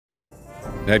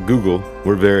At Google,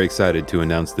 we're very excited to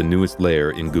announce the newest layer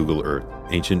in Google Earth,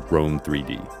 Ancient Rome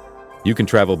 3D. You can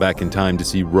travel back in time to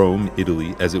see Rome,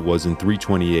 Italy as it was in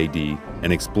 320 AD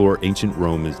and explore ancient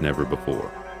Rome as never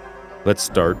before. Let's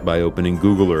start by opening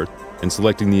Google Earth and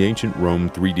selecting the Ancient Rome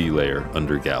 3D layer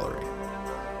under Gallery.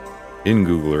 In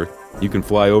Google Earth, you can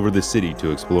fly over the city to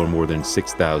explore more than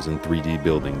 6,000 3D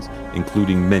buildings,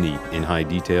 including many in high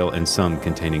detail and some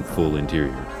containing full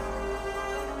interiors.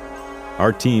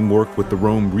 Our team worked with the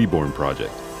Rome Reborn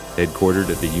project, headquartered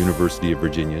at the University of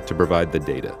Virginia, to provide the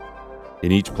data.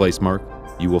 In each placemark,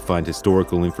 you will find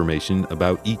historical information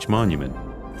about each monument.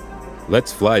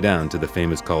 Let's fly down to the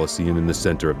famous Colosseum in the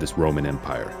center of this Roman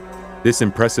Empire. This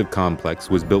impressive complex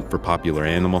was built for popular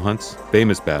animal hunts,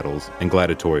 famous battles, and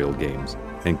gladiatorial games,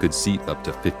 and could seat up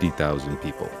to 50,000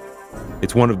 people.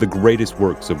 It's one of the greatest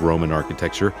works of Roman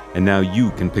architecture, and now you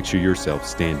can picture yourself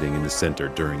standing in the center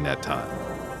during that time.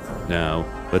 Now,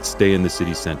 let's stay in the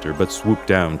city center, but swoop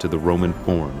down to the Roman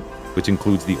Forum, which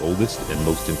includes the oldest and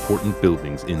most important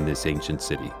buildings in this ancient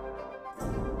city.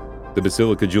 The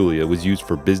Basilica Julia was used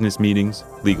for business meetings,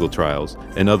 legal trials,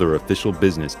 and other official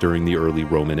business during the early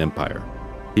Roman Empire.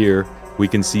 Here, we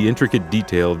can see intricate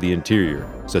detail of the interior,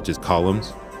 such as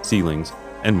columns, ceilings,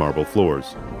 and marble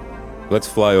floors. Let's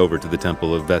fly over to the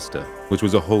Temple of Vesta, which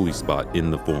was a holy spot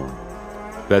in the Forum.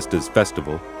 Vesta's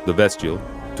festival, the Vestial,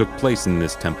 took place in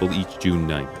this temple each June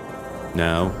 9th.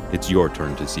 Now, it's your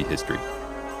turn to see history.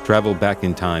 Travel back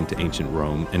in time to ancient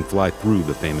Rome and fly through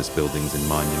the famous buildings and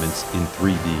monuments in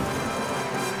 3D.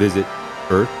 Visit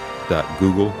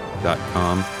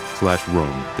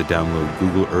earth.google.com/Rome to download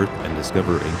Google Earth and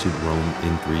discover ancient Rome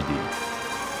in 3D.